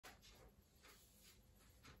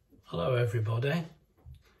Hello everybody.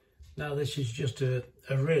 Now this is just a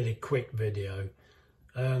really quick video.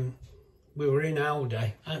 We were in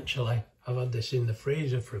Aldi, actually. I've had this in the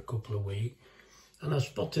freezer for a couple of weeks and I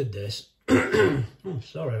spotted this. Oh,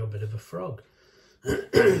 sorry, a bit of a frog.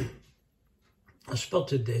 I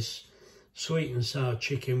spotted this sweet and sour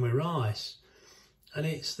chicken with rice, and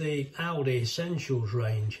it's the Aldi Essentials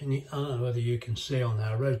range, and I don't know whether you can see on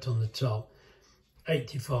there, I wrote on the top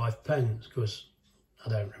 85 pence because I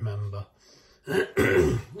don't remember.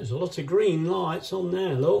 There's a lot of green lights on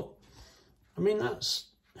there, look. I mean, that's,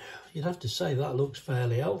 you'd have to say that looks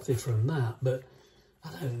fairly healthy from that, but I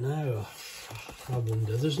don't know. I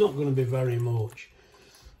wonder. There's not going to be very much.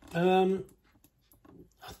 I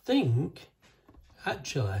think,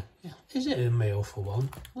 actually, is it a meal for one?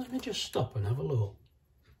 Let me just stop and have a look.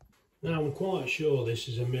 Now, I'm quite sure this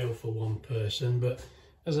is a meal for one person, but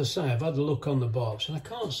as I say, I've had a look on the box and I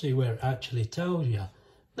can't see where it actually tells you.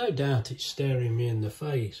 No doubt it's staring me in the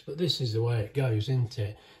face, but this is the way it goes, isn't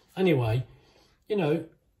it? Anyway, you know,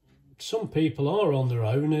 some people are on their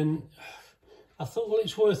own, and I thought, well,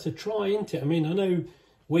 it's worth a try, isn't it? I mean, I know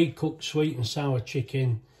we cooked sweet and sour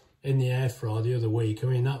chicken in the air fryer the other week. I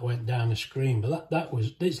mean, that went down the screen, but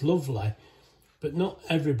it's lovely. But not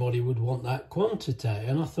everybody would want that quantity.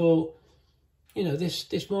 And I thought, you know,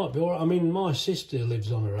 this might be all right. I mean, my sister lives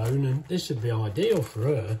on her own and this would be ideal for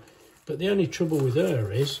her. But the only trouble with her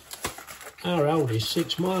is our Aldi's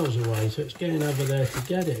 6 miles away, so it's getting over there to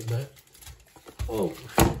get it. But, oh,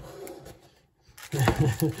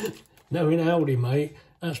 knowing Aldi, mate,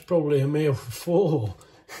 that's probably a meal for 4.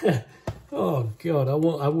 Oh, God, I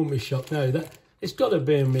wouldn't be shocked. No, it's got to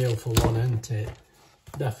be a meal for one, hasn't it?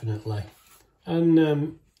 Definitely.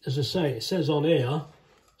 And as I say, it says on here,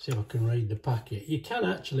 see if I can read the packet, you can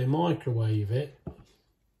actually microwave it.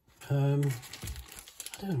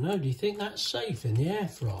 I don't know, do you think that's safe in the air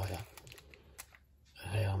fryer?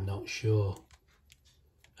 Hey, I'm not sure.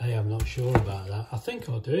 Hey, I'm not sure about that. I think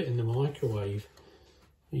I'll do it in the microwave.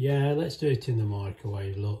 Yeah, let's do it in the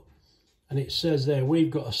microwave, look. And it says there,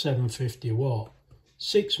 we've got a 750 watt.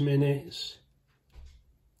 6 minutes,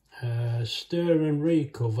 stir and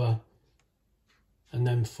recover, and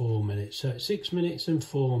then 4 minutes. So 6 minutes and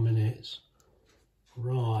 4 minutes.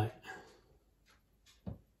 Right.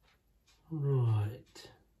 Right.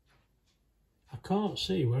 I can't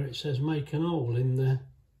see where it says make an hole in this,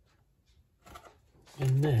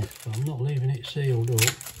 but I'm not leaving it sealed up.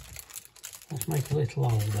 Let's make a little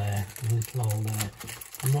hole there, a little hole there.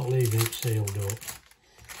 I'm not leaving it sealed up.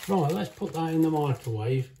 Right, let's put that in the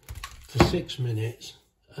microwave for 6 minutes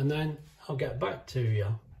and then I'll get back to you.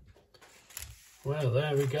 Well,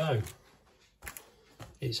 there we go.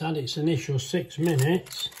 It's had its initial 6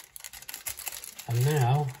 minutes and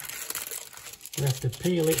now we have to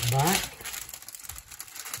peel it back.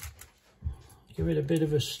 Give it a bit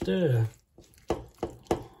of a stir.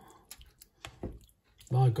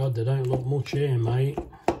 My God, they don't look much here, mate.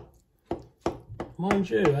 Mind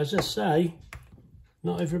you, as I say,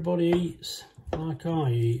 not everybody eats like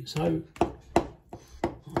I eat, so it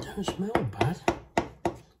don't smell bad.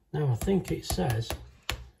 Now, I think it says,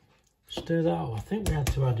 stir that up. I think we had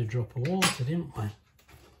to add a drop of water, didn't we?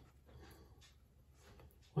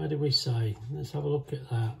 Where did we say? Let's have a look at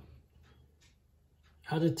that.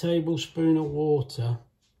 Add a tablespoon of water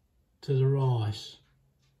to the rice.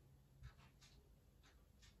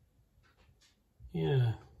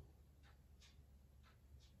 Yeah.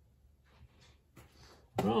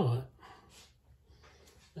 Right.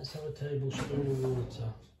 Let's have a tablespoon of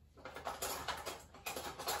water.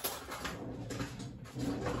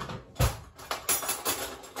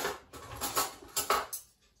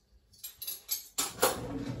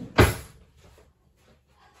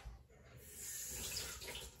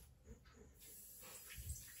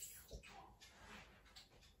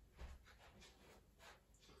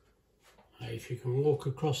 If you can walk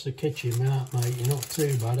across the kitchen with that, mate, you're not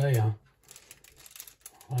too bad, are you?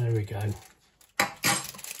 There we go.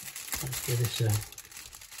 Let's give this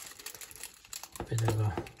a bit of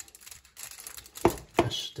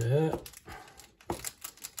a stir.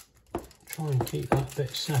 Try and keep that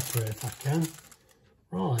bit separate if I can.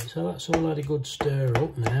 Right, so that's all had a good stir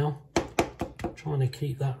up now. Trying to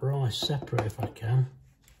keep that rice separate if I can.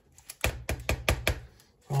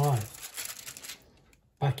 Right.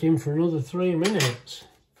 Back in for another 3 minutes.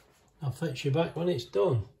 I'll fetch you back when it's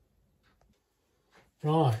done.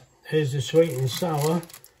 Right, here's the sweet and sour,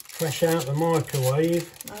 fresh out the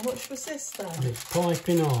microwave. How much was this then? And it's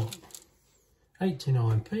piping hot.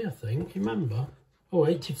 89p, I think, remember? Oh,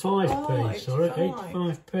 85p, sorry,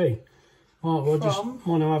 85p. Right, we'll just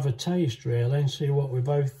want to have a taste really and see what we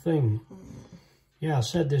both think. Yeah, I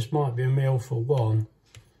said this might be a meal for one.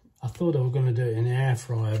 I thought I was going to do it in the air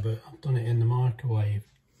fryer, but I've done it in the microwave.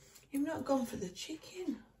 You've not gone for the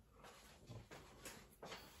chicken.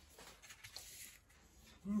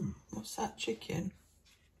 What's that chicken?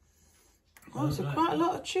 Oh, it's quite a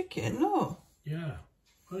lot of chicken, look. Yeah,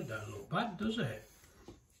 well, it don't look bad, does it?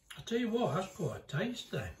 I tell you what, that's quite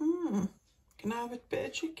tasty. Can I have a bit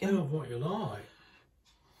of chicken? Have what you like.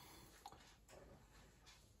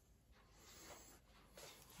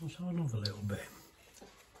 Let's have another little bit.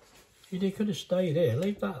 You could have stayed here.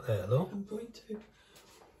 Leave that there, look. I'm going to.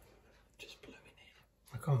 Just blowing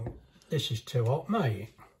it. I can't. This is too hot, mate.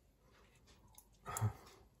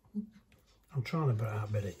 I'm trying to put out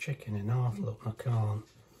a bit of chicken in half. Look, I can't.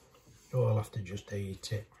 Oh, I'll have to just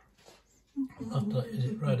eat it. Is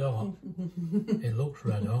it red hot? It looks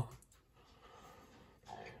red hot.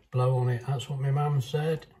 Blow on it. That's what my mum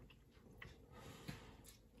said.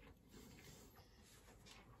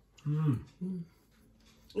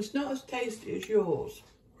 It's not as tasty as yours.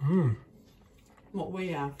 What we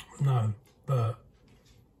have. No, but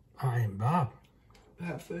that ain't bad.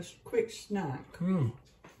 For a quick snack.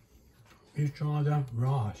 You try that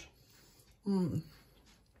rice.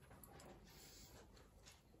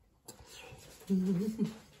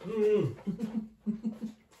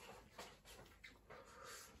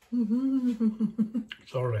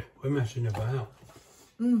 Sorry, we're messing about.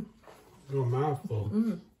 Your mouthful.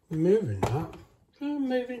 You're moving that. You're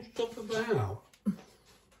moving stuff about.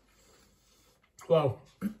 Well,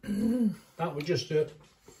 that was just a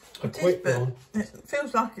quick one. It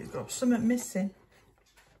feels like it's got something missing.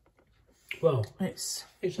 Well, it's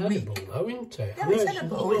edible though, isn't it? Yeah, it's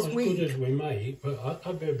edible. It's not as weak. good as we make, but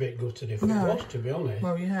I'd be a bit gutted if it was, to be honest.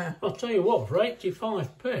 Well, yeah. I'll tell you what, for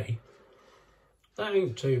 85p, that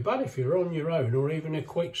ain't too bad if you're on your own or even a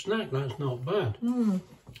quick snack. That's not bad.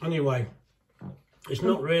 Anyway, it's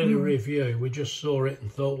not really a review. We just saw it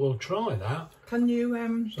and thought we'll try that. Can you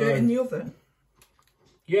do it in the oven?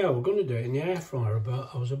 Yeah, we're going to do it in the air fryer, but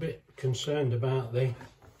I was a bit concerned about the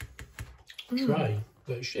tray.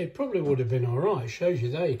 But it probably would have been all right. It shows you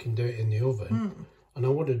there you can do it in the oven. And I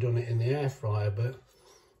would have done it in the air fryer, but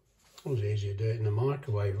it was easier to do it in the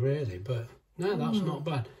microwave, really. But no, that's not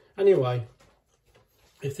bad. Anyway,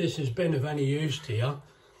 if this has been of any use to you,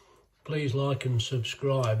 please like and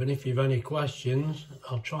subscribe. And if you've any questions,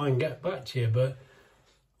 I'll try and get back to you. But,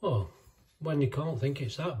 well, when you can't think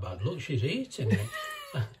it's that bad, look, she's eating it.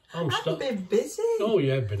 I've been busy. Oh,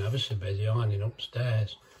 yeah, I've been ever so busy ironing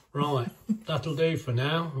upstairs. Right, that'll do for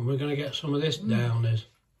now, and we're going to get some of this down as